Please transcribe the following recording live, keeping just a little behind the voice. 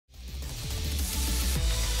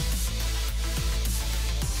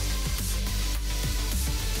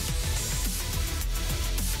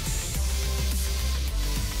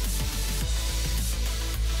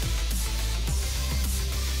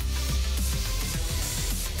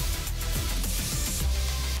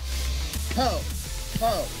ho,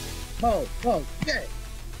 ho, ho, ho, yay,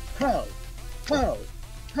 ho, ho,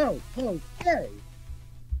 ho, ho, yay.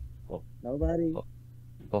 Oh. Nobody? Oh,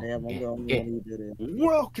 Damn, I'm the only one who did it.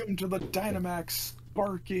 Welcome to the Dynamax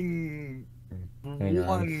Sparking Hang on.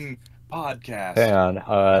 One podcast. Hang on.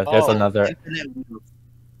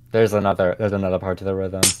 There's another part to the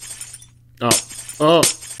rhythm.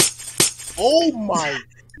 Oh my!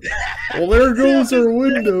 Well, there goes our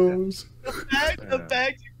windows. The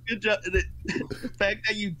fact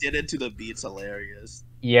that you did it to the beat's hilarious.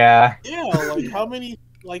 Yeah. Yeah,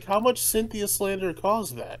 how much Cynthia slander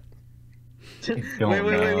caused that? Wait. Well,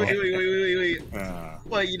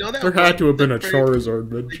 you know that There had to have been a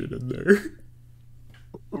Charizard mention in there.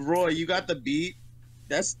 Roy, you got the beat.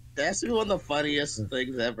 That's one of the funniest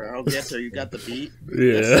things ever. I'll get to you. Got the beat.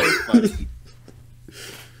 Yeah. That's so funny.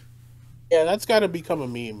 Yeah, that's got to become a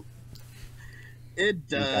meme. It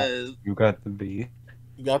does. You got the beat.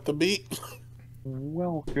 You got the beat?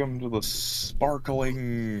 Welcome to the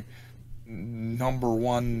sparkling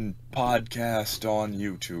 #1 podcast on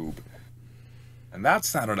YouTube. And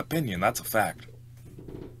that's not an opinion, that's a fact.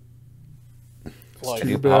 Like,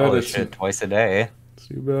 You polish it twice a day.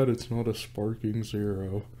 Too bad it's not a sparking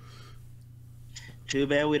 0. Too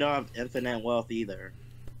bad we don't have infinite wealth either.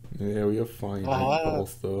 Yeah, we have finite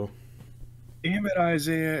wealth though. Damn it,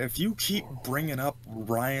 Isaiah, if you keep bringing up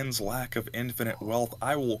Ryan's lack of infinite wealth,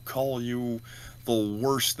 I will call you the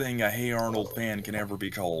worst thing a Hey Arnold fan can ever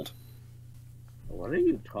be called. What are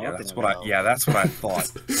you talking about? That's what I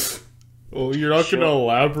thought. Oh, you're not going to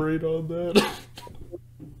elaborate on that?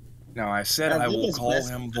 No, I said I will call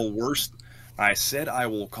him the worst. I said I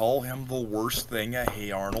will call him the worst thing a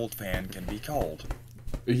Hey Arnold fan can be called.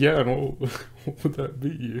 Yeah, no, what would that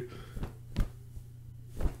be?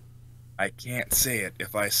 I can't say it.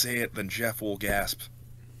 If I say it, then Jeff will gasp.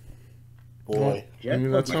 Boy, I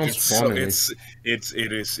mean that sounds funny. It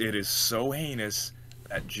is so heinous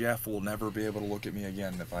that Jeff will never be able to look at me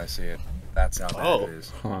again if I say it. That's how bad it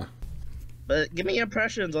is. Huh. But give me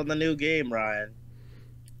impressions on the new game, Ryan.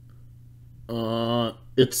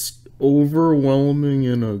 It's overwhelming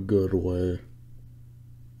in a good way.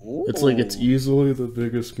 Ooh. It's like it's easily the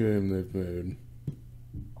biggest game they've made.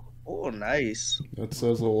 Oh, nice. That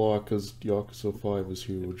says a lot because Yakuza 5 is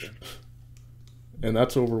huge. And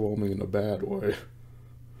that's overwhelming in a bad way.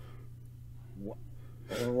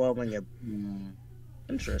 Overwhelming.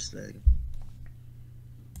 Interesting.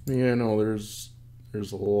 Yeah, no, there's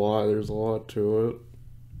a lot to it,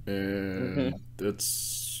 and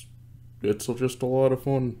it's just a lot of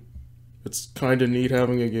fun. It's kind of neat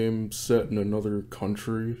having a game set in another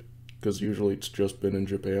country because usually it's just been in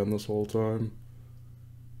Japan this whole time.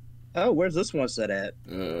 Oh, where's this one set at?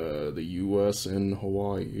 The U.S. and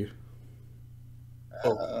Hawaii.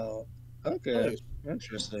 Oh, okay.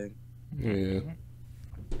 Interesting. Yeah.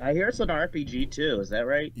 I hear it's an RPG too. Is that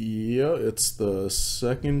right? Yeah, it's the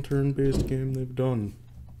second turn-based game they've done.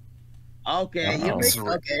 Okay, you're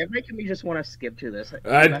making me just want to skip to this.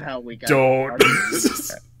 I don't know how we got don't.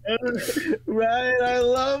 Right, I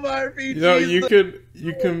love RPGs. You know, you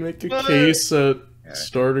can make a case at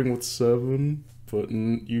starting with 7, but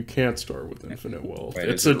you can't start with Infinite Wealth. Wait,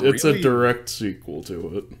 it's really? a direct sequel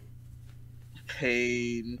to it.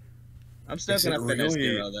 Pain. I'm still gonna finish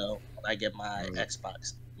 0 though when I get my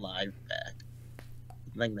Xbox Live back. I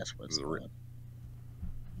think that's what's going on.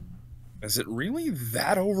 Is it really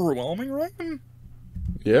that overwhelming, Ryan?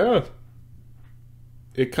 Yeah.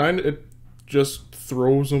 It just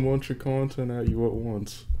throws a bunch of content at you at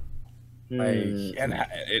once.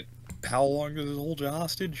 How long does it hold you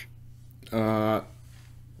hostage?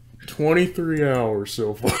 23 hours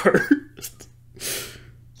so far.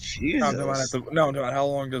 Jesus. No, how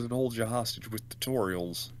long does it hold you hostage with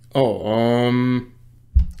tutorials? Oh,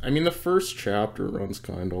 I mean the first chapter runs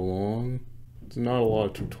kind of long. There's not a lot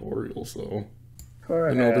of tutorials though.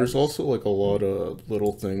 You know, there's also like a lot of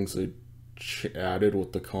little things they added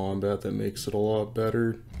with the combat that makes it a lot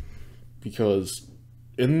better. Because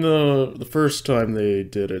in the first time they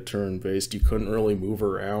did it turn-based, you couldn't really move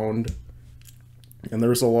around. And there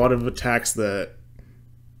was a lot of attacks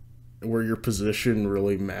where your position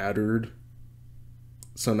really mattered.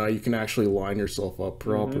 So now you can actually line yourself up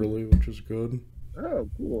properly, which is good. Oh,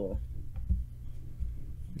 cool.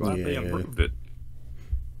 Glad they improved it.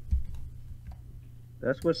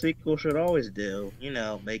 That's what sequels should always do. You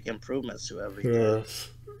know, make improvements to everything. Yes.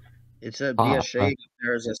 It'd be a shame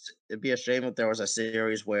if there was a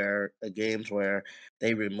series games where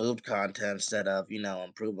they removed content instead of,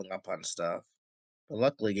 improving upon stuff. But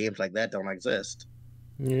luckily games like that don't exist.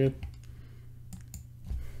 Yeah.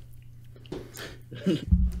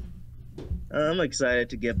 I'm excited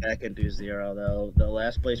to get back into Zero though. The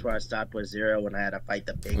last place where I stopped was Zero when I had to fight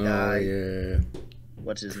the big Oh guy. yeah.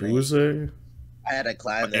 What's his Kuze? name? I had to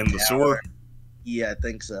climb In the tower. sewer? Yeah, I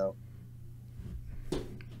think so.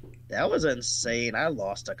 That was insane. I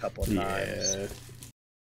lost a couple times. Yeah.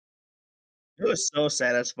 It was so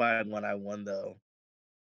satisfying when I won though.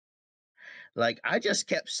 Like I just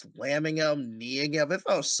kept slamming him, kneeing him. It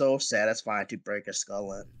felt so satisfying to break a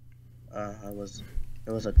skull in.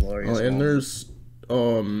 It was a glorious And moment. there's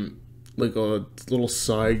like a little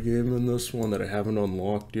side game in this one that I haven't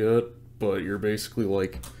unlocked yet, but you're basically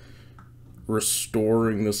like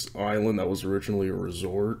restoring this island that was originally a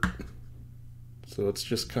resort. So it's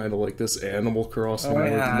just kind of like this Animal Crossing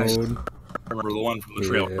mode. I remember the one from the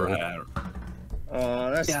trailer. Yeah.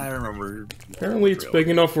 I remember. Apparently it's big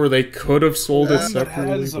enough where they could have sold it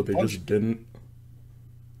separately, but they just didn't.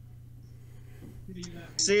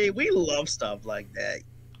 See, we love stuff like that.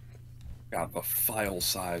 God, the file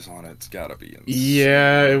size on it's gotta be insane.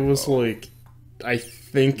 Yeah, it was like, I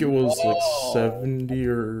think it was like 70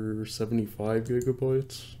 or 75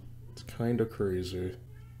 gigabytes. It's kind of crazy.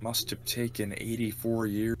 Must have taken 84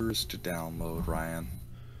 years to download, Ryan.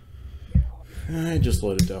 I just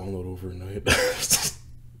let it download overnight.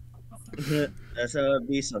 That's how it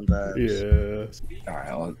be sometimes. Yeah.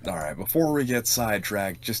 Alright, before we get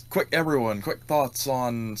sidetracked, just quick thoughts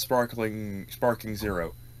on Sparking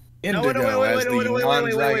Zero. Indigo as the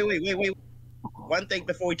non-dragon... Wait. One thing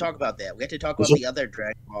before we talk about that. We have to talk about the other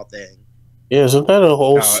Dragon Ball thing. Yeah, isn't that a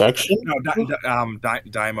whole section? No,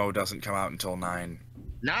 Daimo doesn't come out until 9.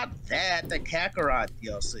 Not that, the Kakarot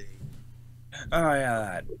DLC. Oh yeah,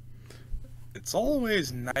 that. It's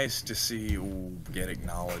always nice to see you get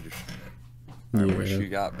acknowledged. I wish you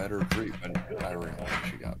got better treatment. I really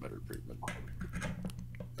wish you got better treatment.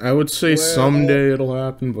 I would say someday it'll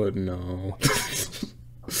happen, but no.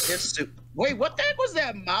 Wait, what the heck was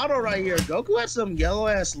that model right here? Goku has some yellow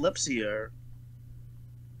ass lips here.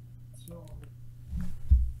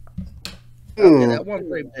 Okay, that one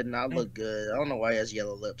frame did not look good. I don't know why he has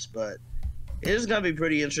yellow lips, but it is gonna be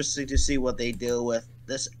pretty interesting to see what they do with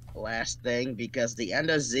this last thing because the end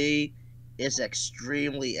of Z is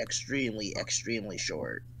extremely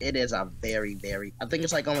short. It is a very, I think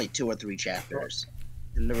it's like only 2 or 3 chapters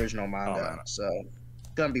in the original manga, so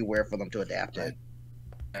it's gonna be weird for them to adapt it.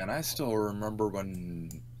 And I still remember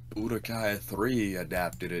when Budokai 3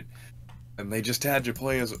 adapted it, and they just had you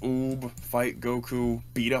play as Oob, fight Goku,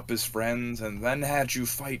 beat up his friends, and then had you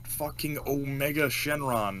fight fucking Omega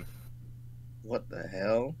Shenron. What the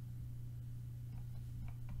hell?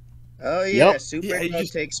 Oh yeah, Yep. Super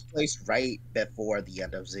takes place right before the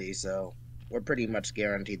end of Z, so we're pretty much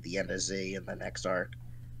guaranteed the end of Z in the next arc.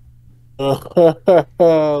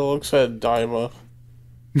 Looks at Daima.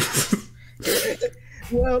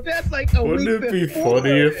 Well, that's like a Wouldn't week it be before.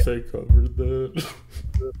 funny if they covered that?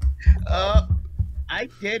 I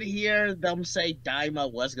did hear them say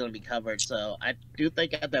Daima was going to be covered, so I do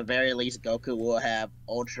think at the very least Goku will have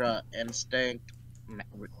Ultra Instinct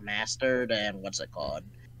mastered, and what's it called?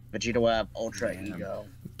 Vegeta will have Ultra Ego.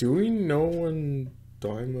 Do we know when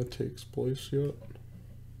Daima takes place yet?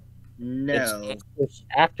 No. It's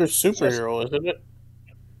after Superhero, isn't it?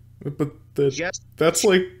 But that's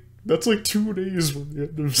like 2 days from the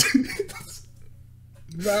end of Z.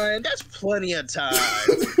 Ryan, that's plenty of time.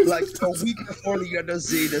 Like a week before the end of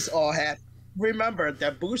Z, this all happened. Remember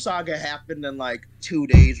that Buu Saga happened in like 2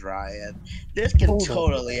 days, Ryan. This can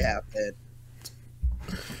totally happen.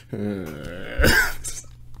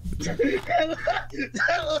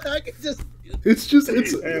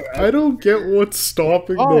 I don't get what's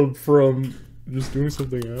stopping them from just doing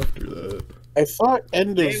something after that. I thought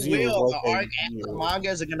End of Z They will. was The like arc and the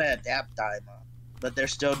mangas are gonna adapt Daima, but they're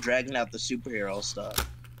still dragging out the superhero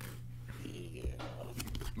stuff.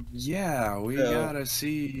 Yeah, we gotta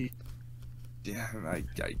see. Yeah, I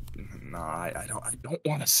don't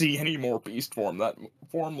want to see any more Beast form. That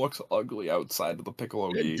form looks ugly outside of the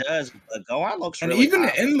Piccolo gi. It does, but Gohan looks And really even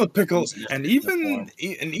hot. in the Piccolo, and even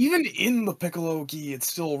in the Piccolo gi,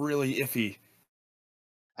 it's still really iffy.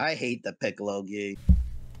 I hate the Piccolo gi.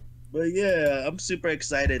 But yeah, I'm super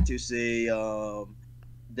excited to see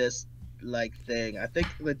this like thing. I think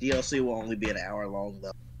the DLC will only be an hour long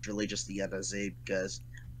though. It's really just the end of Z because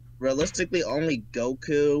realistically only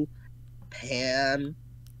Goku, Pan,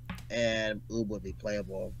 and Oob would be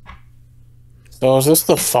playable. So is this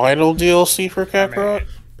the final DLC for Kakarot?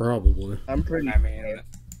 Probably. I'm pretty.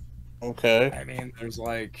 Okay. I mean, there's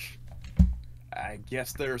like, I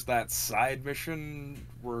guess there's that side mission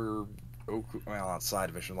where Goku, well, not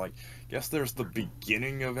side mission, like, guess there's the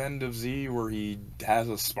beginning of End of Z where he has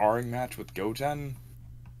a sparring match with Goten.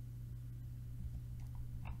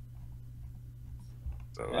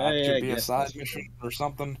 That could be a side mission or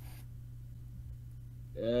something.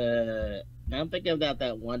 Now I'm thinking about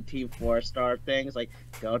that one Team 4-star thing. It's like,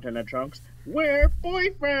 Goten and Trunks, we're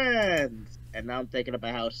boyfriends! And now I'm thinking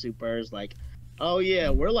about how Super is like, oh yeah,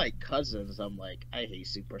 we're like cousins. I'm like, I hate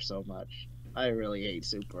Super so much. I really hate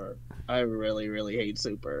Super. I really, really hate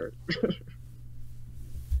Super.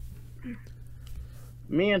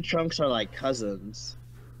 Me and Trunks are like cousins.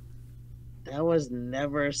 That was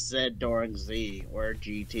never said during Z or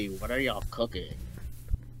GT. What are y'all cooking?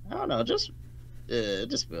 I don't know, it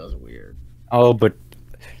just feels weird. Oh, but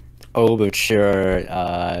sure,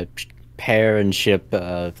 pair and ship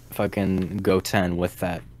fucking Goten with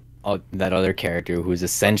that other character who's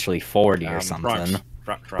essentially 40 or something.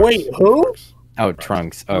 Trunks. Wait, who? Trunks. Oh,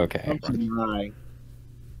 Trunks. Oh, okay.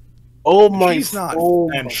 Oh my!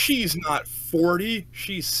 She's not 40.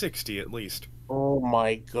 She's 60 at least. Oh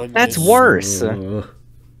my goodness. That's worse. Yeah.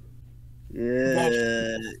 That's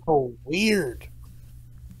so weird.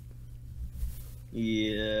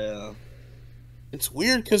 Yeah. It's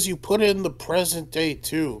weird because you put it in the present day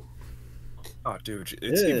too. Oh, dude,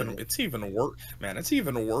 it's even worse. Man, it's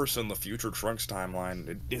even worse in the future Trunks timeline.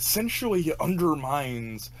 It essentially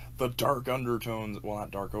undermines the dark undertones. Well,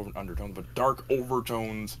 not dark undertones, but dark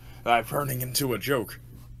overtones that I'm turning into a joke.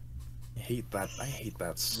 I hate that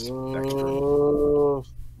spectrum.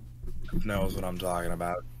 Knows what I'm talking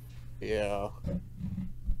about. Yeah.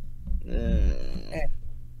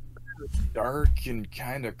 Dark and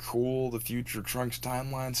kind of cool the future Trunks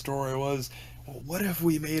timeline story was. Well, what if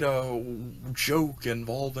we made a joke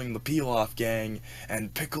involving the Pilaf gang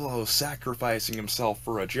and Piccolo sacrificing himself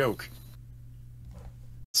for a joke?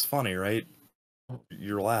 It's funny, right?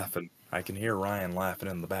 You're laughing. I can hear Ryan laughing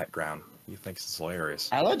in the background. He thinks it's hilarious.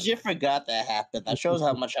 I legit forgot that happened. That shows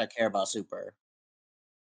how much I care about Super.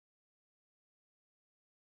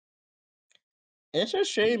 It's a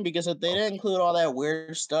shame because if they didn't include all that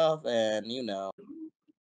weird stuff and,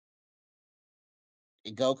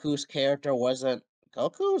 Goku's character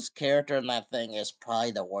in that thing is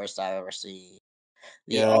probably the worst I've ever seen.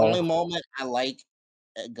 The only moment I like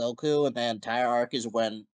Goku in the entire arc is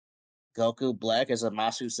when Goku Black as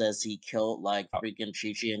Zamasu says he killed freaking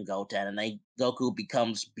Chi-Chi and Goten, and Goku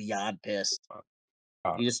becomes beyond pissed.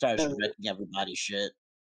 He just starts wrecking everybody's shit.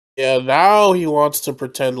 Yeah, now he wants to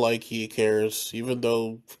pretend like he cares, even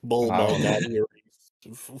though Bulma got here.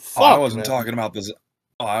 I wasn't talking about the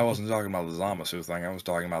Zamasu thing. I was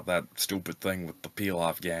talking about that stupid thing with the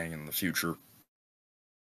Pilaf gang in the future.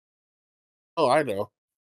 Oh, I know.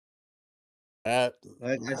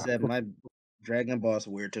 Like I said, my Dragon Ball is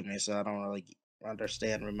weird to me, so I don't really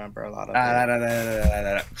remember a lot of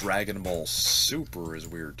it. Dragon Ball Super is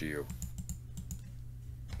weird to you.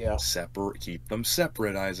 Yeah. Keep them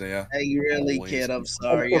separate, Isaiah. I really can't. I'm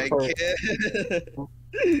sorry, I can't.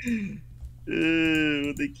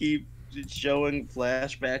 They keep showing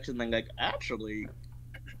flashbacks and then actually,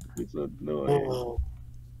 it's annoying.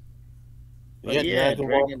 Yeah,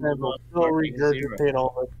 Dragon Ball still regurgitate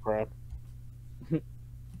all that crap.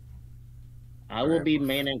 I will be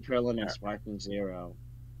maining Krillin and Sparking Zero.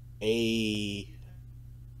 Hey.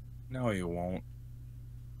 No, you won't.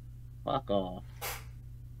 Fuck off.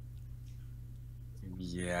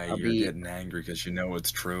 Yeah, you're getting angry because you know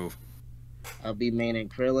it's true. I'll be maining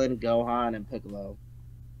Krillin, Gohan, and Piccolo.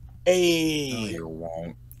 Hey. No, you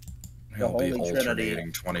won't. He'll be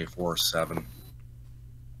alternating 24/7.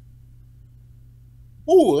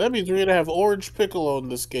 Ooh, that means we're gonna have Orange Piccolo in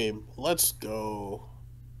this game. Let's go.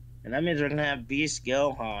 And that means we're gonna have Beast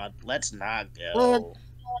Gohan. Let's not go.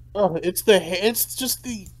 It's just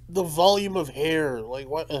the volume of hair. Like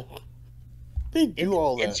what? They do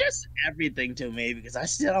all that. It's just everything to me because I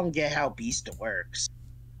still don't get how Beast works.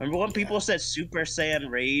 Remember when people said Super Saiyan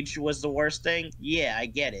Rage was the worst thing? Yeah, I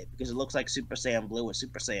get it because it looks like Super Saiyan Blue with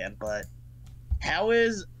Super Saiyan, but how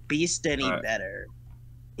is Beast any better?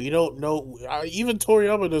 We don't know. Even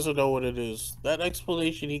Toriyama doesn't know what it is. That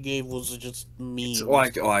explanation he gave was just mean. It's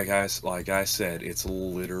like I said, it's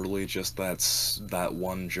literally just that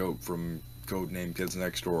one joke from Codename Kids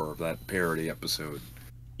Next Door, that parody episode.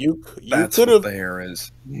 That's what the hair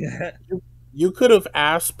is. Yeah. You could have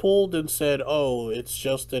ass pulled and said, "Oh, it's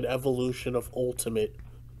just an evolution of Ultimate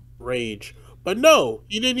Rage," but no,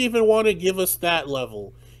 he didn't even want to give us that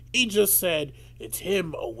level. He just said it's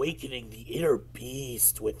him awakening the inner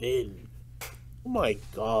beast within. Oh my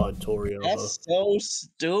god, Toriyama. That's so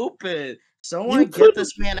stupid. Someone get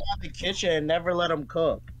this man out of the kitchen and never let him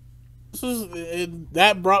cook.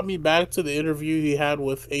 That brought me back to the interview he had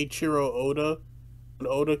with Eiichiro Oda. When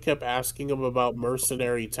Oda kept asking him about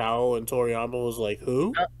Mercenary Tao, and Toriyama was like,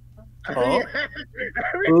 "Who? Huh?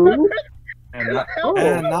 Who?" And that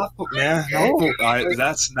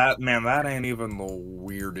ain't even the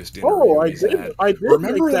weirdest interview he's had. I did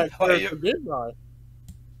remember like that character, didn't I?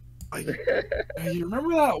 You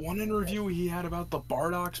remember that one interview he had about the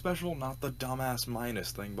Bardock special? Not the dumbass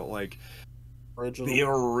minus thing, but like the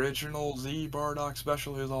original Z Bardock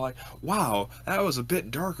special. He was all like, "Wow, that was a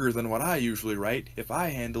bit darker than what I usually write. If I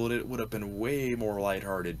handled it, it would have been way more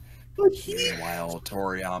lighthearted." Meanwhile,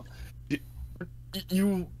 Toriyama, do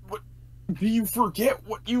you forget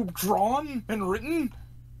what you've drawn and written?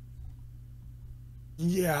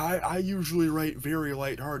 Yeah, I usually write very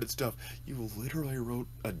lighthearted stuff. You literally wrote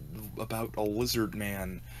about a lizard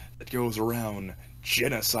man that goes around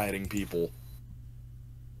genociding people.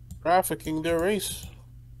 Trafficking their race.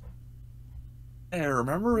 Hey,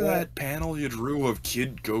 remember that panel you drew of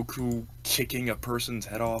Kid Goku kicking a person's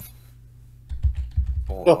head off?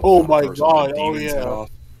 Oh my god, oh yeah.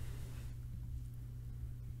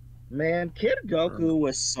 Man, Kid Goku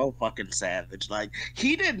was so fucking savage. Like,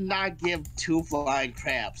 he did not give two flying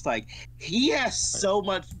craps. Like, he has so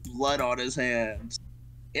much blood on his hands.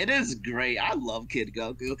 It is great. I love Kid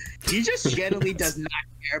Goku. He just genuinely does not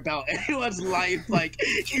care about anyone's life. Like,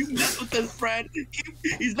 you mess with his friend,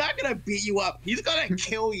 he's not gonna beat you up. He's gonna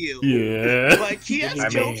kill you. Yeah. Like, he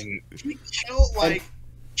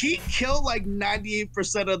killed like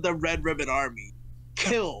 98% of the Red Ribbon Army.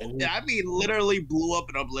 Killed. I mean, literally blew up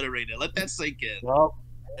and obliterated. Let that sink in. Well,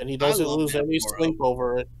 and he doesn't lose any sleep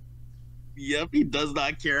over it. Yep, he does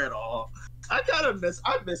not care at all. I miss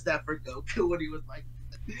that for Goku when he was like,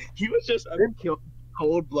 he was just a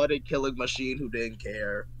cold-blooded killing machine who didn't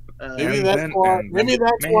care. Maybe that's why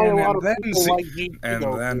a lot of people like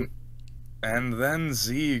Goku. And then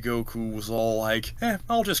Z Goku was all like,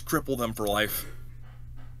 I'll just cripple them for life.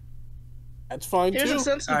 That's fine too.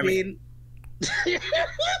 I mean,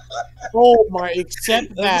 oh my!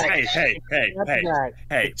 Accept that.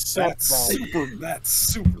 Hey! That's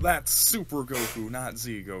Super Goku, not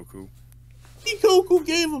Z Goku. Z Goku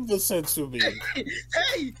gave him the sensu bean.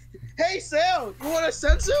 hey, Sal, you want a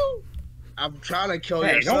sensu? I'm trying to kill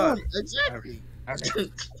your son. Exactly.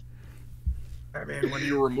 I mean, when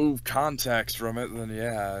you remove context from it, then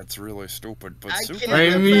yeah, it's really stupid. But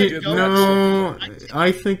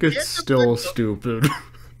I think it's still stupid.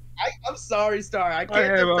 I'm sorry, Star. I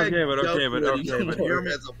can't okay, but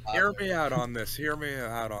hear me out on this. Hear me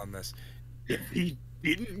out on this. If he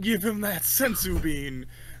didn't give him that sensu bean,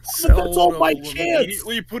 Cell would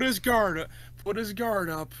immediately put his guard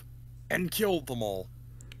up and killed them all.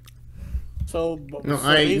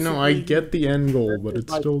 I get the end goal, but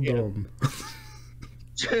it's still dumb.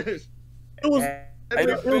 It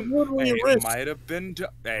might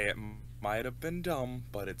have been dumb,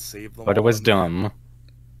 but it saved them all. But it was dumb.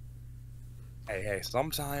 Hey,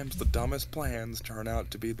 sometimes the dumbest plans turn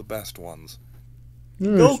out to be the best ones.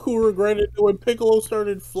 Goku regretted it when Piccolo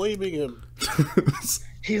started flaming him.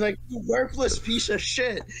 He's like, you worthless piece of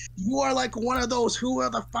shit. You are like one of those Who Are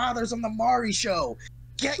the Fathers on the Mari show.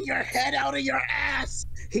 Get your head out of your ass.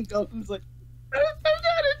 And Goku's like, I'm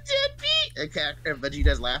not a deadbeat. And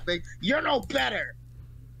Vegeta's laughing. You're no better.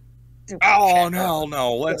 Oh,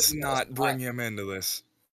 no. Let's not bring him into this.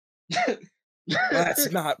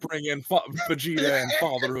 Let's not bring in Vegeta and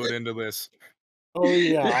fatherhood into this. Oh,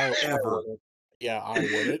 yeah. I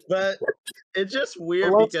wouldn't. But it's just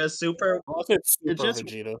weird because Super...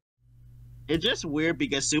 Vegeta. It's just weird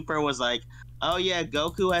because Super was like, oh yeah,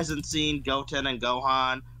 Goku hasn't seen Goten and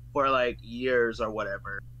Gohan for like years or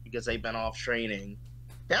whatever because they've been off training.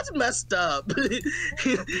 That's messed up.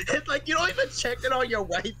 It's like you don't even check it on your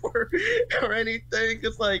wife or anything.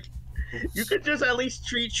 It's like you could just at least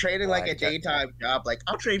treat training like a daytime job. Like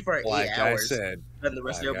I'll train for 8 hours. And the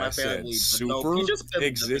rest of my family. Super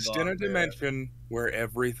exists in a dimension where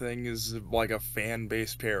everything is like a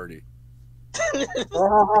fan-based parody.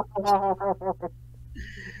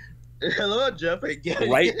 Hello, Jeff.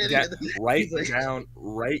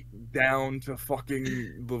 Right down to fucking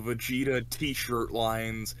the Vegeta T-shirt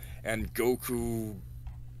lines and Goku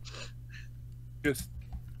just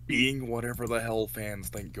being whatever the hell fans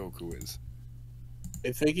think Goku is.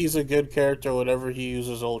 I think he's a good character whenever he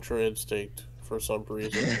uses Ultra Instinct for some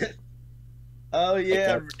reason. Oh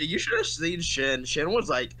yeah, you should have seen Shin. Shin was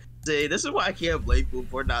like, "See, this is why I can't blame you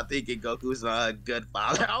for not thinking Goku's a good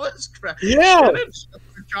father." I was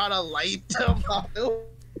trying to light them up. It was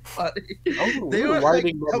funny. They were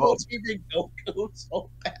like double-teaming Goku so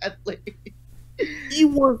badly.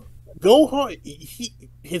 Gohan.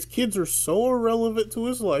 His kids are so irrelevant to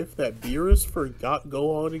his life that Beerus forgot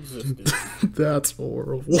Gohan existed. That's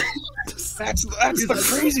horrible. That's the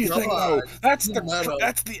crazy thing, though. That's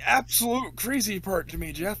the absolute crazy part to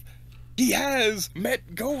me, Jeff. He has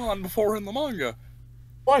met Gohan before in the manga.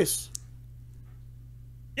 Twice.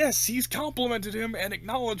 Yes, he's complimented him and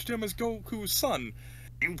acknowledged him as Goku's son.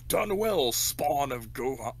 You've done well, spawn of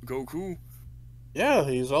Goku. Yeah,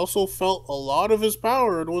 he's also felt a lot of his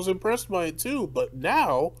power and was impressed by it too, but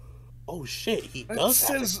now, oh shit, he does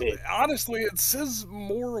have a bit. Honestly, it says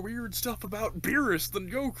more weird stuff about Beerus than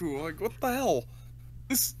Goku. Like, what the hell?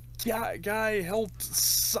 This guy helped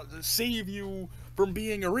save you from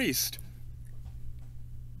being erased.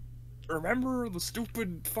 Remember the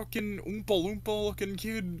stupid fucking Oompa Loompa looking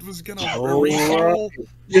kid was gonna erase all?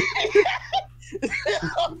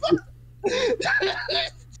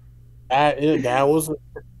 That was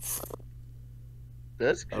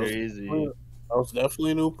That's crazy. That was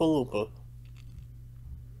definitely an Oompa Loompa.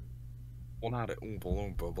 Well, not an Oompa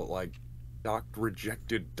Loompa, but like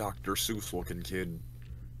rejected Dr. Seuss looking kid.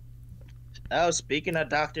 Oh, speaking of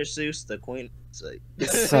Dr. Seuss, the queen. So,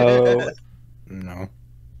 no.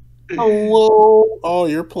 Hello. Oh,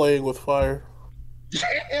 you're playing with fire.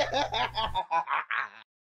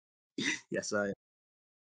 Yes, I am.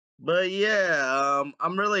 But yeah,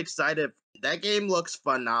 I'm really excited. That game looks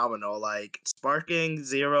phenomenal. Like Sparking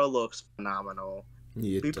Zero looks phenomenal.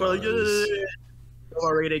 People are like,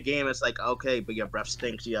 rated game. It's like, okay, but your breath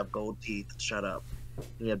stinks. You have gold teeth. Shut up.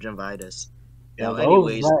 You have gingivitis.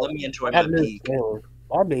 Anyways, let me enjoy my peak.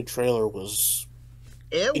 That new trailer was.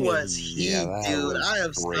 It was heat, dude. I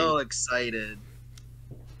am so excited.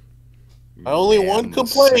 My only one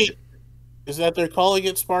complaint is that they're calling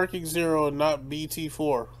it Sparking Zero and not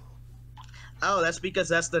BT4. Oh, that's because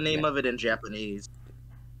that's the name of it in Japanese.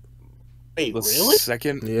 Wait, the really?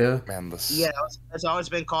 Second, yeah, man. Yeah, it's always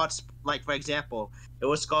been called. Like, for example, it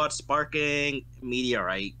was called Sparking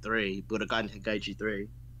Meteorite 3, Budokan Tenkaichi 3.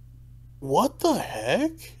 What the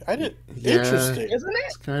heck? I didn't. Yeah, interesting, isn't it?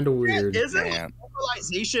 It's kind of weird. Isn't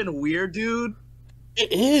localization weird, dude?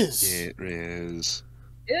 It is. It is.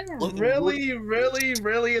 It really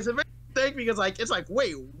is. It makes you think because, like, it's like,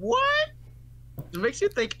 wait, what? It makes you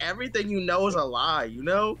think everything you know is a lie. You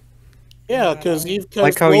know? Yeah, because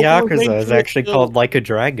like how Yakuza is actually called Like a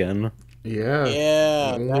Dragon. Yeah.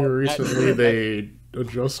 Yeah. Only recently they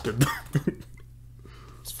adjusted.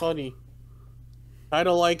 It's funny. I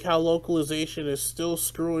don't like how localization is still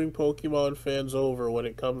screwing Pokemon fans over when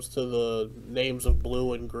it comes to the names of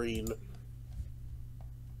blue and green.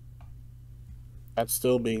 That's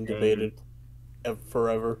still being debated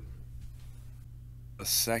forever. The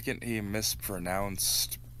second he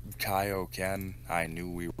mispronounced Kaioken, I knew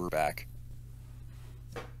we were back.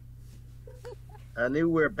 I knew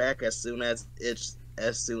we were back as soon as it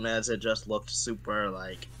just looked super,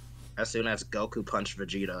 like, as soon as Goku punched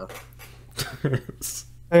Vegeta.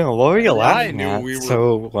 Hey, what were you laughing I knew at? we were.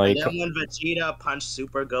 So, like, and then when Vegeta punched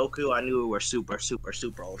Super Goku, I knew we were super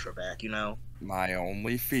ultra back. You know. My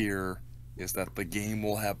only fear is that the game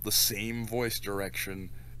will have the same voice direction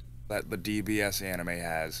that the DBS anime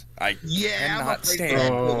has. I cannot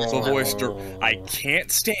stand the voice. I can't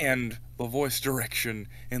stand the voice direction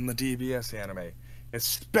in the DBS anime,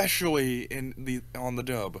 especially on the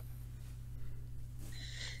dub.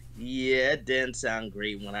 Yeah, it didn't sound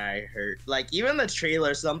great when I heard. Like, even the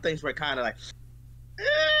trailer, some things were kind of like,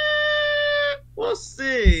 we'll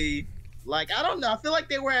see. Like, I don't know. I feel like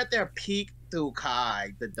they were at their peak through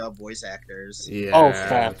Kai, the dub voice actors. Yeah,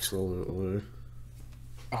 absolutely.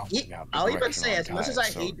 Oh my God, I'll even say, as much as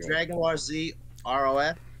I hate Dragon Ball Z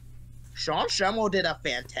ROF, Sean Schemmel did a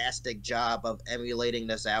fantastic job of emulating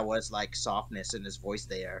the Zawa's, like, softness in his voice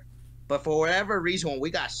there. But for whatever reason, when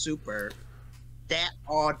we got Super, that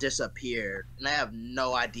all disappeared, and I have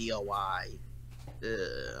no idea why.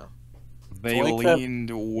 They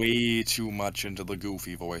leaned way too much into the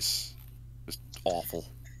goofy voice. Just awful.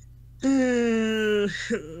 And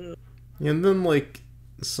then, like,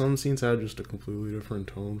 some scenes had just a completely different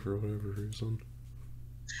tone for whatever reason.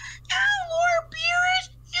 Oh, Lord Beerus,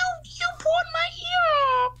 you pulled my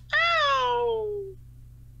ear! Ow!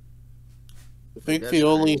 I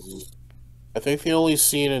think the only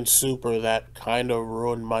scene in Super that kind of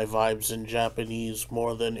ruined my vibes in Japanese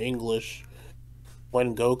more than English,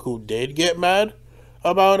 when Goku did get mad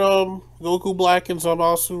about Goku Black and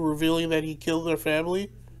Zamasu revealing that he killed their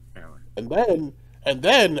family, and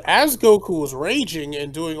then as Goku was raging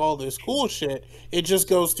and doing all this cool shit, it just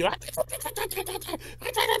goes to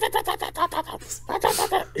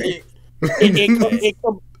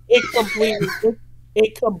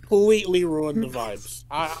it completely ruined the vibes.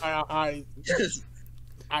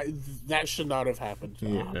 That should not have happened.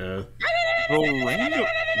 Yeah.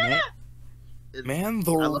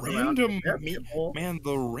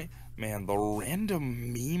 Man, the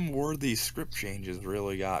random meme-worthy script changes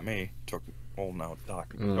really got me. Took me out.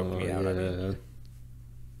 I mean.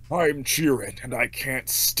 I'm cheering, and I can't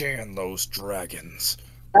stand those dragons.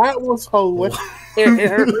 That was hilarious. What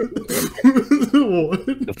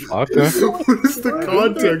The fuck? What is the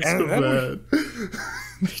context of that?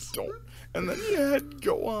 And then you had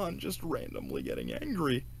Go On just randomly getting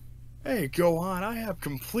angry. Hey, Go On, I have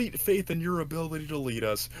complete faith in your ability to lead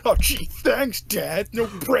us. Oh, gee, thanks, Dad. No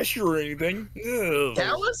pressure or anything. Ugh.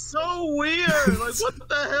 That was so weird. Like, what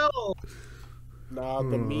the hell? Nah,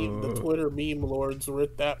 the Twitter meme lords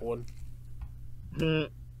writ that one. I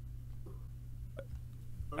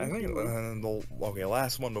think okay,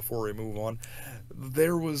 last one before we move on.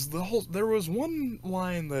 There was one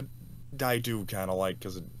line that I do kind of like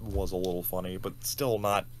because it was a little funny, but still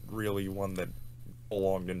not really one that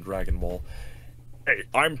belonged in Dragon Ball. Hey,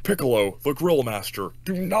 I'm Piccolo, the Grill Master.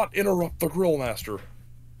 Do not interrupt the Grill Master.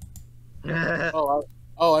 I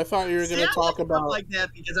thought you were going to talk about like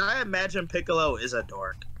that because I imagine Piccolo is a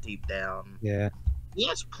dork deep down. Yeah. He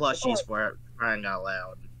has plushies for crying out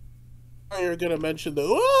loud. You're gonna mention the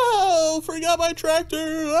 "Whoa! Forgot my tractor!"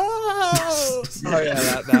 Oh,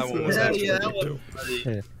 yeah, that one was funny.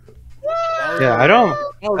 Yeah, I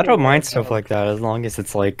don't mind stuff like that as long as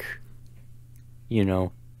it's like, you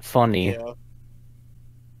know, funny. Yeah.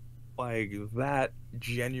 Like that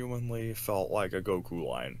genuinely felt like a Goku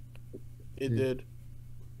line. It did.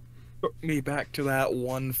 Took me back to that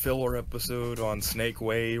one filler episode on Snake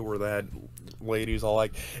Way where that lady's all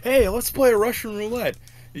like, "Hey, let's play Russian roulette.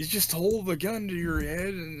 You just hold the gun to your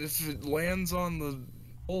head, and if it lands on the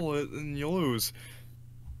bullet, then you lose."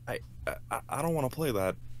 I don't want to play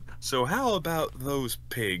that. So how about those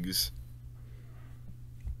pigs?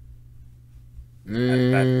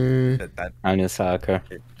 Anisaka.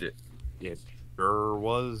 It sure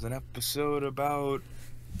was an episode about,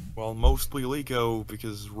 well, mostly Liko,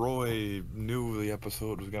 because Roy knew the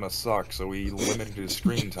episode was gonna suck, so he limited his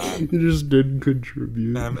screen time. He just didn't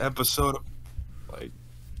contribute. Episode, like,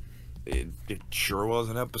 it sure was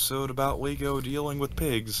an episode about Liko dealing with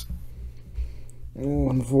pigs. Oh,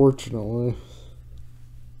 unfortunately.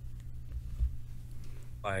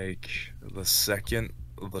 Like, the second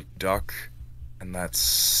the duck and that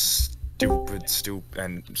stupid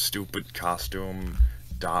costume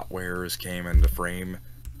Dot wears came into frame,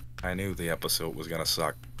 I knew the episode was gonna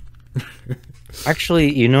suck.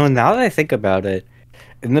 Actually, you know, now that I think about it,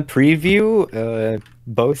 in the preview,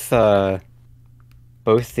 both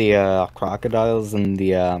the crocodiles and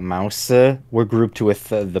the mouse were grouped with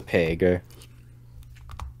the pig.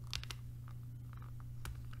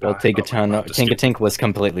 Well, Tinka was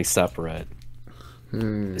completely separate.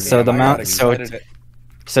 So the mouse,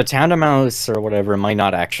 so Tanda Mouse or whatever might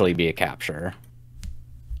not actually be a capture.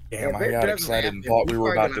 Damn, I got excited and thought we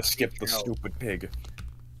were about to skip the stupid pig.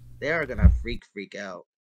 They are gonna freak out.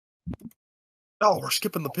 Oh, we're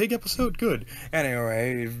skipping the pig episode? Good.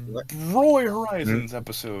 Anyway, Roy Horizon's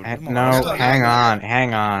episode. No, hang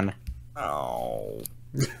on. Oh.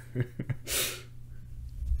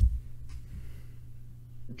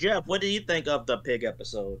 Jeff, what do you think of the pig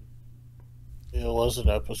episode? It was an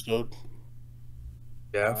episode.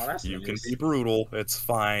 Jeff, you can be brutal. It's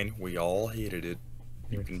fine. We all hated it.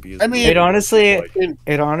 You can be. It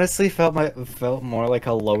honestly felt more like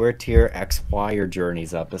a lower tier XY or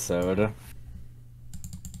Journeys episode. I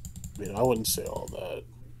mean, I wouldn't say all that.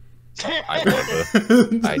 I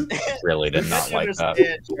really did not like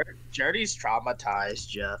that. Journey's traumatized,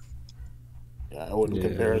 Jeff. Yeah, I wouldn't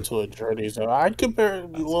compare it to a Journeys. I'd compare it.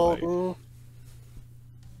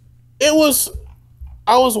 It was.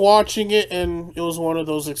 I was watching it, and it was one of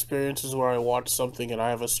those experiences where I watch something and I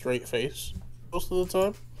have a straight face most of the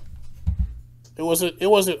time. It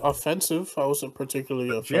wasn't offensive. I wasn't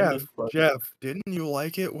particularly offended. Jeff, didn't you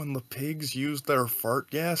like it when the pigs used their fart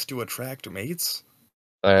gas to attract mates?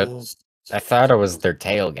 I thought it was their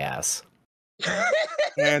tail gas.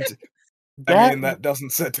 And I mean that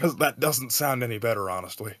doesn't sound any better,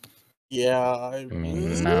 honestly. Yeah, I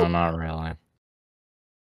mean, no, not really.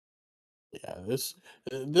 Yeah, this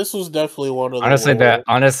was definitely one of the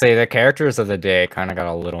honestly, the characters of the day kind of got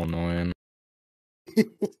a little annoying.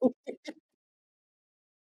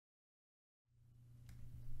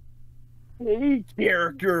 Hey,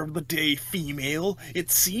 character of the day, female. It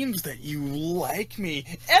seems that you like me.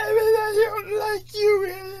 I don't like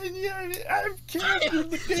you. I'm character of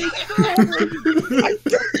the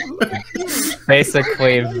day.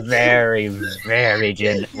 Basically, very, very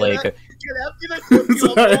like.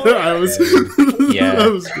 I was gonna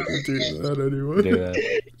do that anyway. Do that.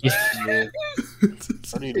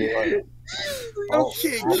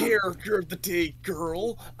 Okay, character of the day,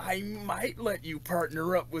 girl. I might let you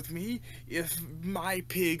partner up with me if my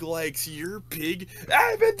pig likes your pig.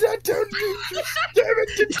 My pig's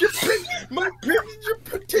your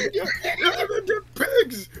potato.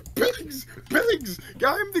 Pigs.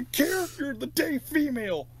 I'm the character of the day,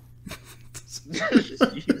 female.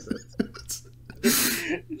 Jesus.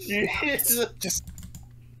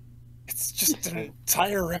 It's just an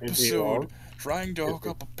entire episode trying to hook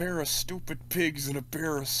up a pair of stupid pigs and a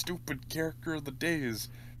pair of stupid character of the days.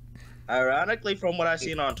 Ironically, from what I've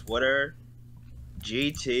seen on Twitter,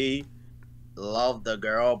 GT loved the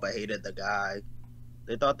girl but hated the guy.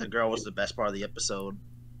 They thought the girl was the best part of the episode.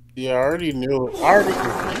 Yeah, I already knew it.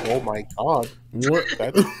 Oh my god. What?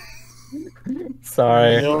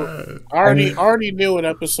 Sorry. I already knew an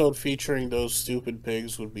episode featuring those stupid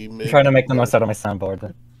pigs would be made. I'm trying to make the most out of my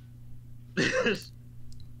soundboard.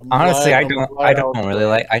 Honestly, I didn't really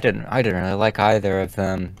like either of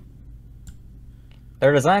them.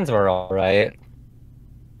 Their designs were alright.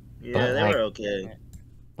 Yeah, they were okay.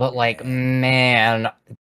 But like, man,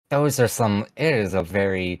 there's some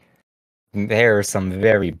very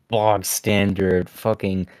bog standard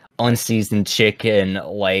fucking unseasoned chicken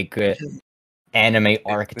like anime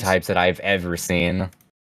archetypes that I've ever seen.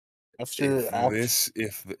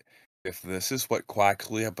 If this is what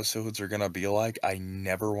Quaxley episodes are gonna be like, I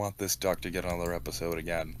never want this duck to get another episode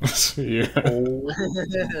again. Yeah. Oh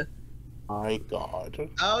my god.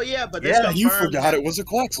 Oh yeah, but this you forgot it was a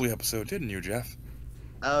Quaxley episode, didn't you, Jeff?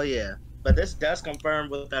 Oh yeah, but this does confirm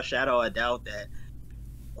without shadow of a doubt that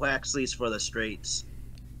Quaxley's for the straights.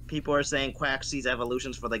 People are saying Quaxley's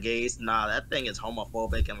evolution's for the gays. Nah, that thing is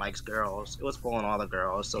homophobic and likes girls. It was pulling all the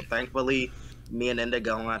girls. So thankfully, me and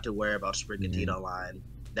Indigo don't have to worry about Sprigatito line.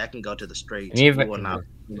 That can go to the straights. Even, we will not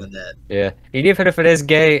doing that. Yeah, even if it is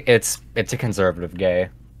gay, it's a conservative gay.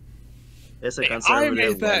 It's a conservative. I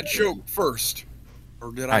made that joke first,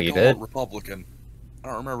 or did I call it Republican? I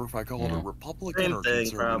don't remember if I called it Republican Same or thing,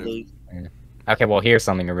 conservative. probably. Yeah. Okay, well here's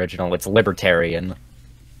something original. It's libertarian.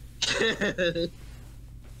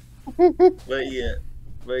 But yeah,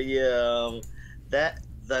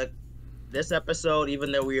 this episode,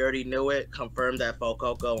 even though we already knew it, confirmed that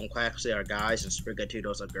Fococo and Quaxley are guys and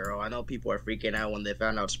Sprigatito's a girl. I know people are freaking out when they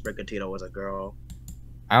found out Sprigatito was a girl.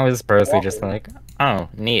 I was personally just like, oh,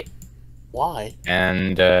 neat. Why?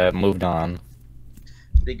 And moved on.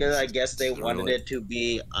 Because I guess they wanted it to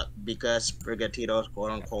be because Sprigatito's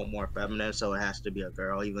quote unquote more feminine, so it has to be a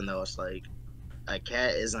girl, even though it's like a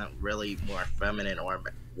cat isn't really more feminine or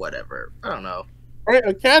whatever. I don't know. Right,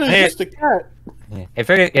 a cat is just a cat. Yeah. If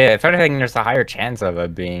anything, there's a higher chance of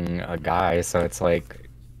it being a guy, so it's like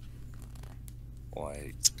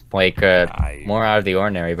more out of the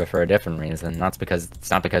ordinary, but for a different reason. It's not because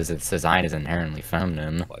its design is inherently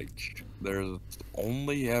feminine. Like, there's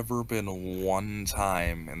only ever been one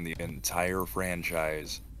time in the entire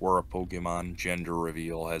franchise where a Pokemon gender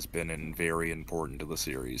reveal has been very important to the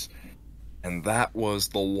series. And that was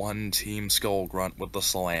the one Team Skull Grunt with the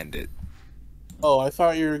Salandit. Oh, I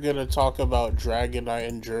thought you were gonna talk about Dragonite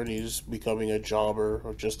and Journeys becoming a jobber,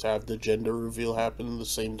 or just have the gender reveal happen at the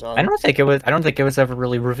same time. I don't think it was ever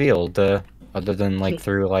really revealed, other than like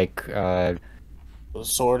through like the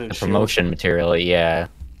sword and the promotion material. Yeah.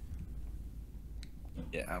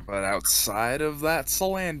 Yeah, but outside of that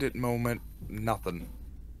Salandit moment, nothing.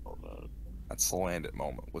 That Salandit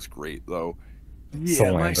moment was great, though.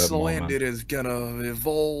 Yeah, my Salandit is gonna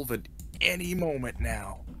evolve at any moment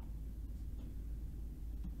now.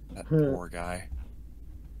 That poor guy.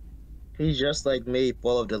 He's just like me,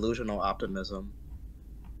 full of delusional optimism.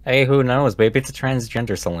 Hey, who knows? Maybe it's a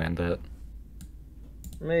transgender Salandit.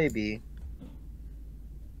 Maybe.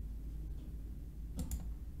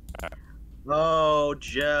 Oh,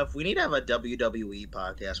 Jeff, we need to have a WWE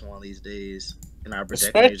podcast one of these days. And our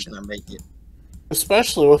predictor is gonna make it.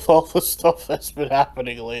 Especially with all the stuff that's been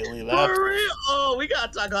happening lately. For real? Oh, we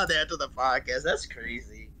gotta talk about that to the podcast. That's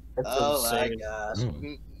crazy. That's insane. My gosh.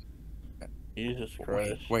 Jesus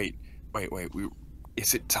Christ. Wait.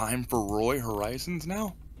 Is it time for Roy Horizons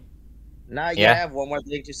now? Nah, yeah. I have one more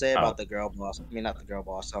thing to say about the girl boss. I mean, not the girl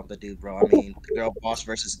boss, the dude bro. I mean, the girl boss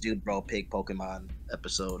versus dude bro pig Pokemon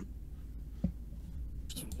episode.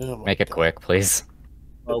 Make it quick, please.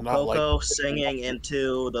 Oh, Coco singing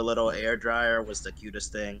into the little air dryer was the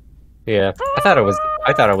cutest thing. Yeah, I thought it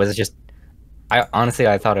was just. Honestly,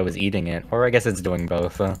 I thought it was eating it, or I guess it's doing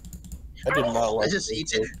both. I did not like. I just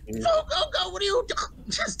eat it. Go! What do you do?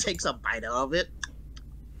 Just takes a bite of it.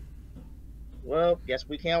 Well, guess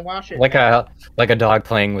we can't wash it. Like a dog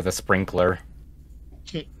playing with a sprinkler.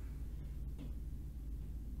 I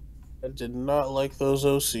did not like those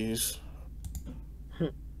OCs.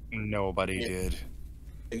 Nobody did.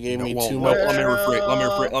 They gave me well, too well, much.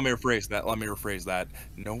 let me rephrase that.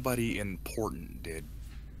 Nobody important did.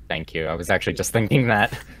 Thank you. I was actually just thinking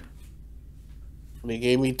that. They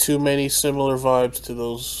gave me too many similar vibes to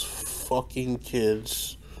those fucking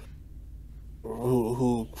kids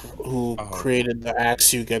who created the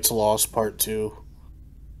Axe You Gets Lost Part 2.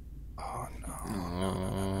 Oh no.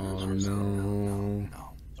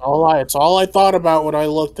 It's all I thought about when I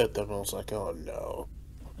looked at them. I was like, oh no.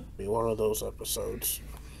 Be one of those episodes.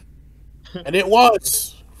 And it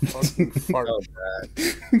was! Fucking fart.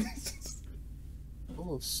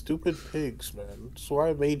 Oh, stupid pigs, man. That's why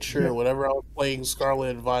I made sure whenever I was playing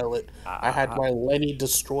Scarlet and Violet, I had my Lenny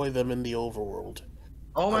destroy them in the overworld.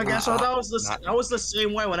 Oh my god, so that was the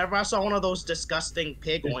same way. Whenever I saw one of those disgusting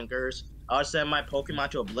pig oinkers, I would send my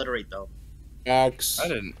Pokemon to obliterate them. Axe. I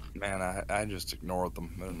didn't, man, I just ignored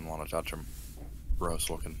them. I didn't want to touch them. Gross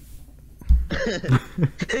looking.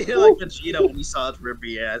 You're like Vegeta when he saw his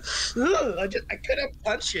ribby ass. I couldn't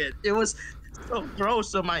punch it. It was so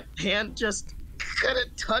gross, so my hand just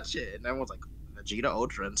couldn't touch it. And everyone's like, Vegeta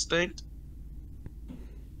Ultra Instinct?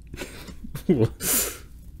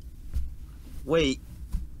 Wait,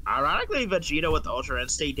 ironically, Vegeta with Ultra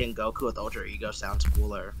Instinct and Goku with Ultra Ego sounds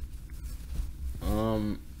cooler.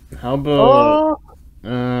 How about...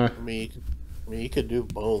 I mean, you could do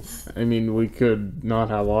both. I mean, we could not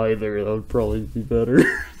have either. That would probably be better.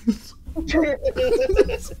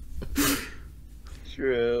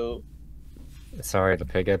 True. Sorry, the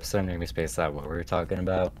pig episode made me space out what we were talking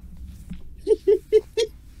about.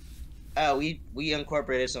 We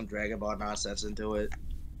incorporated some Dragon Ball nonsense into it.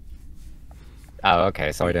 Oh,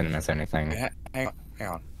 okay, so I didn't miss anything. Hang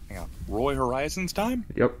on. Roy Horizon's time?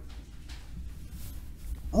 Yep.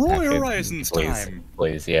 Roy Okay, Horizon's time!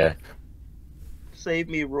 Please, yeah. Save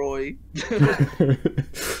me, Roy.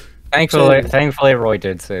 Thankfully, Roy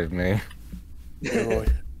did save me. Yeah, Roy.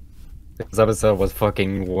 This episode was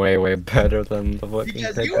fucking way better than the fucking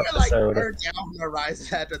Because pig you were like episode. burned down on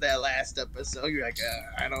Horizon after that last episode. You're like,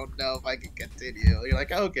 I don't know if I can continue. You're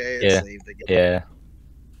like, okay, it's saved again. Yeah.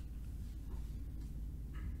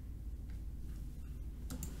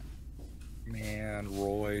 Man,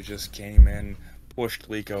 Roy just came in, pushed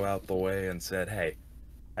Liko out the way, and said, hey,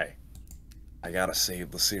 I gotta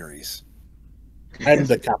save the series. I'm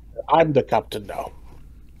the captain. I'm the captain now.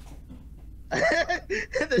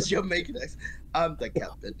 That's your making next. I'm the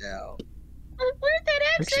captain now. Where'd that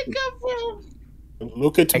accent come from?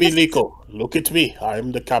 Look at me, Liko. Look at me.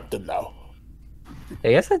 I'm the captain now.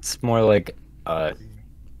 I guess it's more like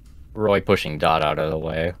Roy pushing Dot out of the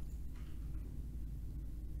way.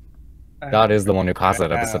 Dot is the one who caused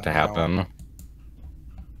that episode to happen.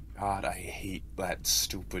 God, I hate that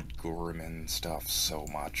stupid Gurumin stuff so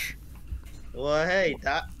much. Well, hey,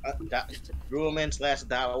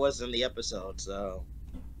 Gurumin/Dot was in the episode, so.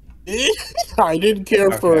 I didn't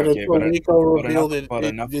care for it until Liko revealed it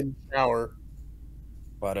enough, in the shower.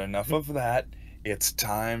 But enough of that. It's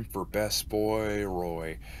time for Best Boy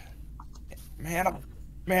Roy. Man,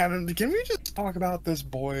 can we just talk about this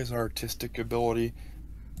boy's artistic ability?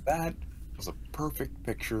 That was a perfect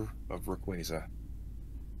picture of Rayquaza.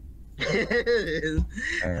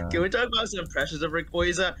 Can we talk about some impressions of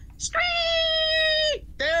Rayquaza? Screech!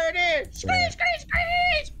 There it is! Screech, screech,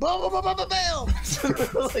 screech! Boom, boom, boom, boom, boom, boom!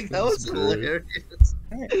 Like, that was hilarious.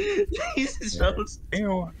 Jesus,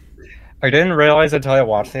 I didn't realize until I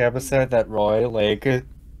watched the episode that Roy,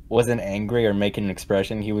 wasn't angry or making an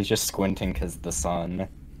expression. He was just squinting because of the sun.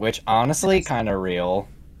 Which, honestly, kind of real.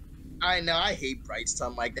 I know, I hate bright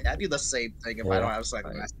sun like that. I'd do the same thing if I don't have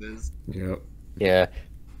sunglasses. Yep. Yeah.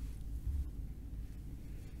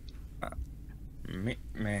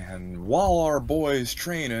 Man, while our boy's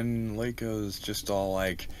training, Leiko's just all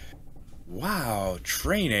like, wow,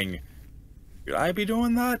 training? Could I be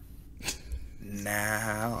doing that?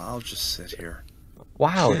 Nah, I'll just sit here.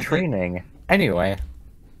 Wow, training. Anyway.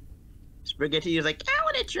 Spaghetti is like, I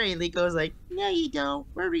want to train. Liko's like, no, you don't.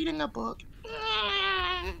 We're reading a book.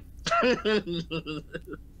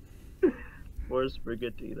 Poor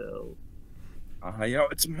Spaghetti, though.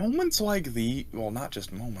 It's moments like well, not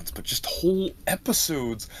just moments, but just whole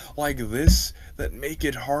episodes like this that make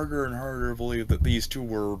it harder and harder to believe that these two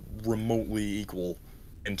were remotely equal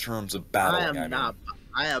in terms of battling. I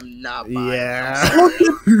am not. Yeah.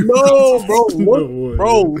 No, bro.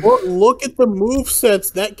 Look at the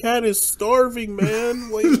movesets. That cat is starving, man.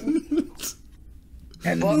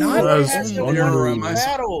 And well, not battles.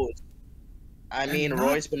 I mean,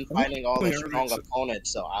 Roy's been fighting all the strong opponents,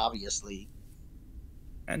 so obviously.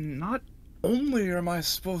 And not only am I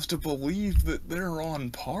supposed to believe that they're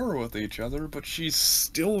on par with each other, but she's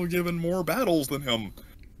still given more battles than him.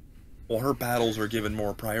 Well, her battles are given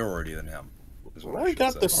more priority than him. Roy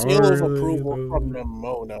got the seal of approval from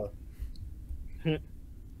Nimona.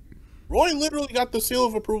 Roy literally got the seal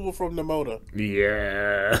of approval from Nimona.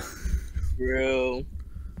 Yeah. True.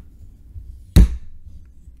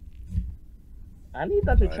 I need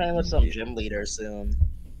them to train with some gym leaders soon.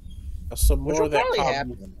 Some more of that probably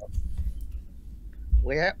happen.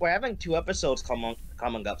 We're having 2 episodes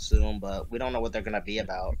coming up soon, but we don't know what they're gonna be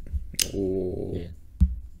about. Oh.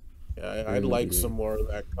 Yeah, I'd like some more of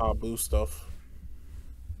that Kabu stuff.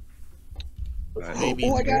 Maybe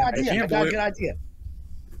I got an idea.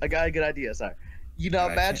 I got a good idea. Sorry. You know,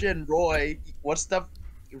 imagine Roy. What's the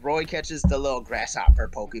Roy catches the little grasshopper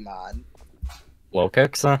Pokemon?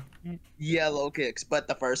 Lokix, huh? Yeah, Lokix, but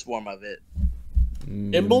the first form of it.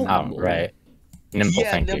 Nimble? Oh, right. Nimble,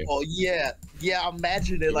 yeah, thank Nimble. you. Yeah.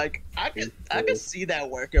 Imagine it. Like I could see that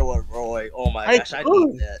working with Roy. Oh my gosh, I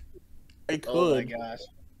need that. I could. Oh my gosh.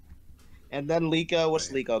 And then Liko, what's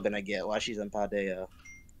Liko gonna get while she's in Paldea?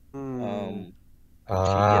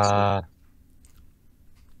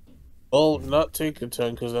 Well, not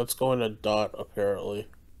Tinkerton, because that's going to Dot, apparently.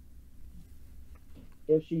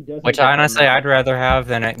 If she doesn't, which honestly I'd rather have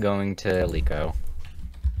than it going to Liko.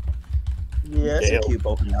 Yeah, it's a cute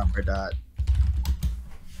Pokemon for Dot.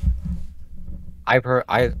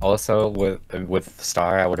 I also with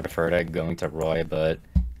Star I would have preferred it going to Roy, but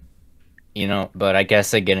you know, but I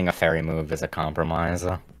guess getting a fairy move is a compromise.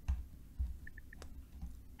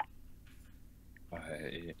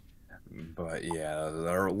 But yeah,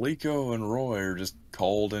 Liko and Roy are just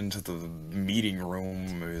called into the meeting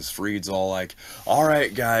room as Freed's all like,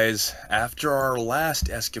 "Alright guys, after our last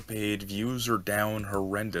escapade, views are down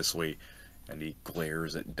horrendously." And he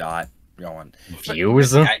glares at Dot, going,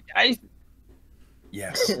 "Views?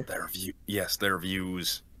 Yes, their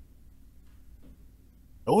views."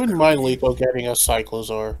 I wouldn't mind Liko getting a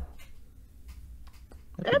Cyclozar.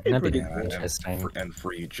 That'd be pretty cool. And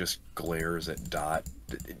Freed just glares at Dot.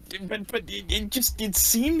 But it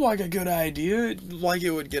seemed like a good idea. Like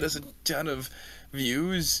it would get us a ton of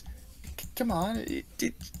views. Come on,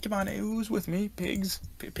 come on, who's with me? Pigs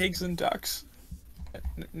and ducks.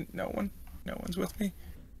 No one's with me.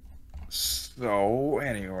 So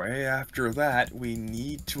anyway, after that, we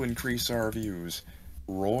need to increase our views.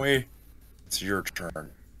 Roy, it's your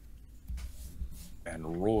turn.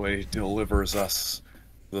 And Roy delivers us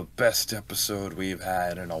the best episode we've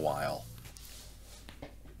had in a while.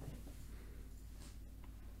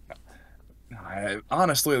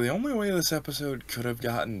 Honestly, the only way this episode could have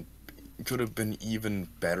been even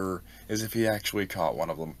better is if he actually caught one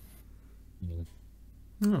of them.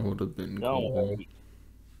 That would have been cool.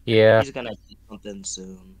 Yeah. He's gonna do something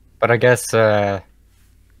soon. But I guess Dot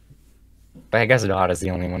is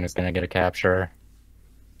the only one who's gonna get a capture.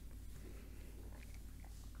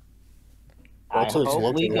 I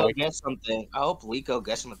hope Liko gets something. I hope Liko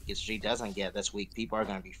gets something because she doesn't get this week. People are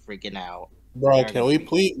gonna be freaking out. Bro,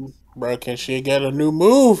 can she get a new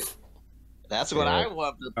move? That's what I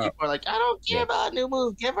want. People are like, I don't care about a new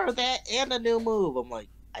move. Give her that and a new move. I'm like,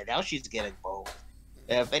 I know she's getting both.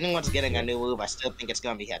 If anyone's getting a new move, I still think it's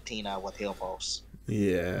gonna be Hatina with Heal Pulse.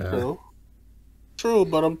 Yeah. True,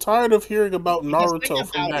 but I'm tired of hearing about Naruto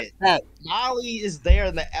from that cat. Molly is there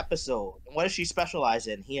in the episode. What does she specialize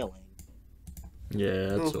in? Healing.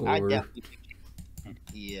 Yeah, that's over.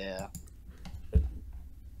 Yeah.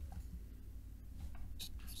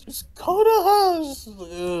 Just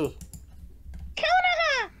Konoha!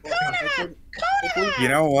 You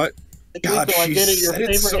know what? God, she said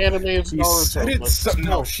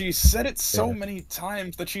it so many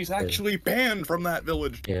times that she's actually banned from that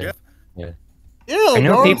village. Yeah.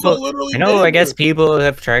 I guess people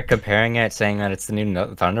have tried comparing it, saying that it's the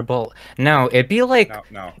new Thunderbolt. No, it'd be like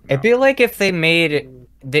it'd be like if they made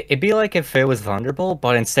it'd be like if it was Thunderbolt,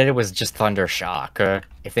 but instead it was just Thundershock.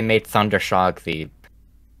 If they made Thundershock the,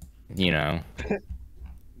 you know.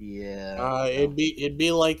 Yeah. It'd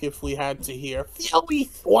be like if we had to hear Fury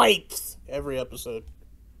Swipes every episode.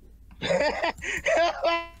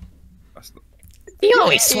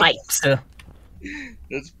 Fury Swipes.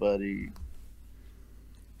 That's funny.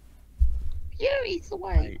 Fury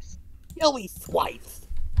Swipes. Fury Swipes.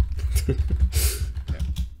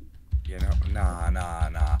 You know,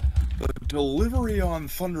 nah. The delivery on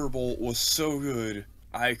Thunderbolt was so good,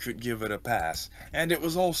 I could give it a pass. And it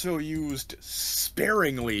was also used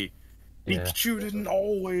sparingly. Yeah. Pikachu wasn't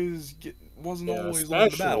always in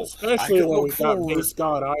the battle. Especially when we got Base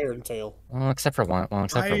God Iron-Tail. Well, except for one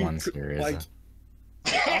series.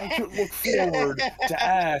 I could look forward to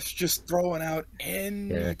Ash just throwing out any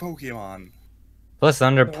Pokemon. Plus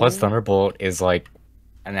Thunderbolt is like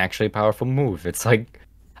an actually powerful move. It's like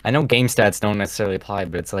I know game stats don't necessarily apply,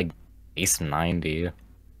 but it's like base 90.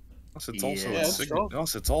 Plus,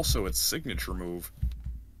 it's also its signature move.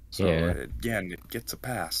 So again, it gets a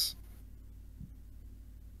pass.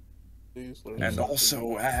 And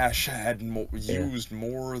also, Ash had used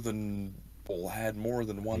more than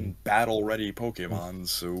one battle-ready Pokemon,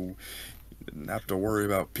 so you didn't have to worry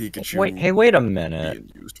about Pikachu. Wait a minute.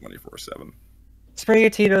 Being used 24/7.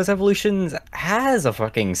 Sprigatito's Evolutions has a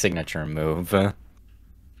fucking signature move.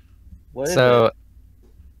 What is it?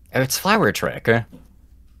 It's Flower Trick.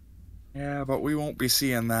 Yeah, but we won't be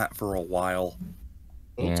seeing that for a while.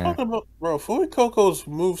 We're talking about, bro, Fuecoco's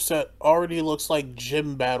moveset already looks like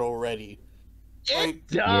gym battle ready. It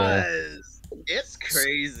does. It's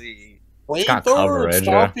crazy. Flamethrower,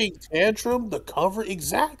 stomping tantrum, the cover,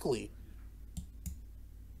 exactly.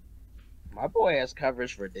 My boy has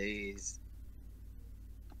coverage for days.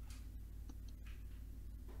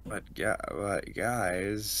 But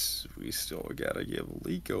guys, we still gotta give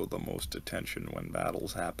Liko the most attention when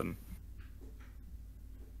battles happen.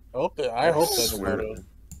 I hope that's better.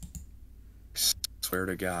 Swear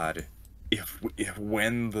to God, if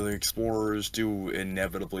when the explorers do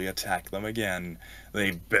inevitably attack them again,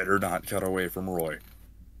 they better not cut away from Roy.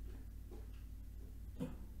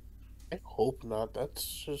 I hope not. That's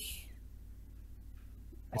just.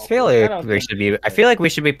 I feel like we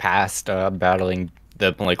should be past battling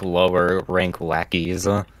the like lower rank lackeys.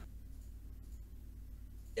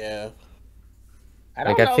 Yeah. I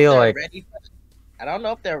don't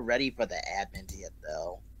know if they're ready for the admins yet,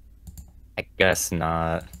 though. I guess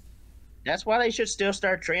not. That's why they should still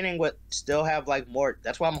start training still have like more.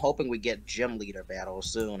 That's why I'm hoping we get gym leader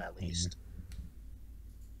battles soon, at least.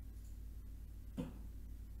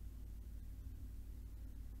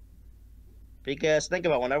 Because think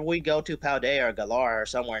about whenever we go to Paldea or Galar or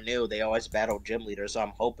somewhere new, they always battle gym leaders. So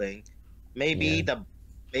I'm hoping maybe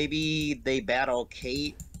they battle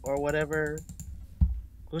Kate or whatever.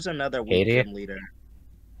 Who's another weak gym leader?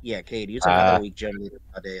 Yeah, Kate. Who's another weak gym leader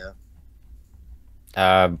in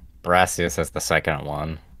Paldea? Brassius is the second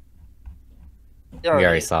one. We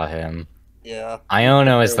already saw him. Yeah.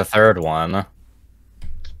 Iono is the third one.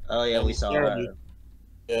 Oh yeah, we saw her.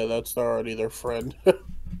 Yeah, that's already their friend.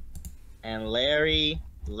 And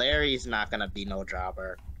Larry's not gonna be no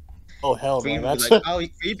jobber. Oh hell no! That's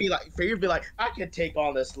you'd be like, I can take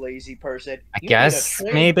on this lazy person. I guess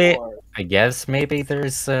maybe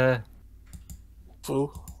there's Fu.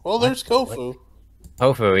 Well, there's Kofu.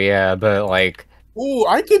 Kofu, yeah, but like. Ooh,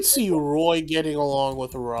 I could see Roy getting along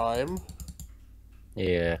with Rhyme.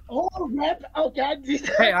 Yeah. Oh, rep! Oh God! Hey,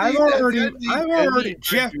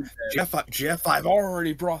 Jeff, I've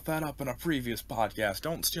already brought that up in a previous podcast.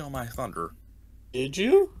 Don't steal my thunder. Did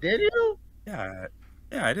you? Did you? Yeah,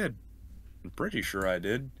 I did. I'm pretty sure I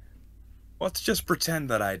did. Let's just pretend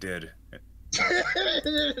that I did.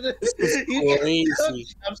 This is crazy.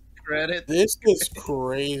 This is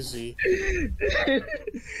crazy.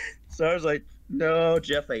 So I was like, no,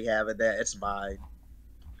 Jeff ain't having that. It's mine.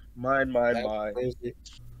 Mine. Crazy.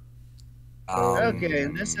 Okay,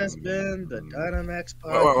 and this has been the Dynamax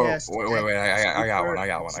podcast. Wait, I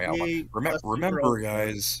got one.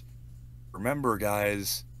 Remember,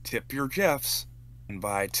 guys, tip your Jeffs, and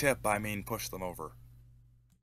by tip, I mean push them over.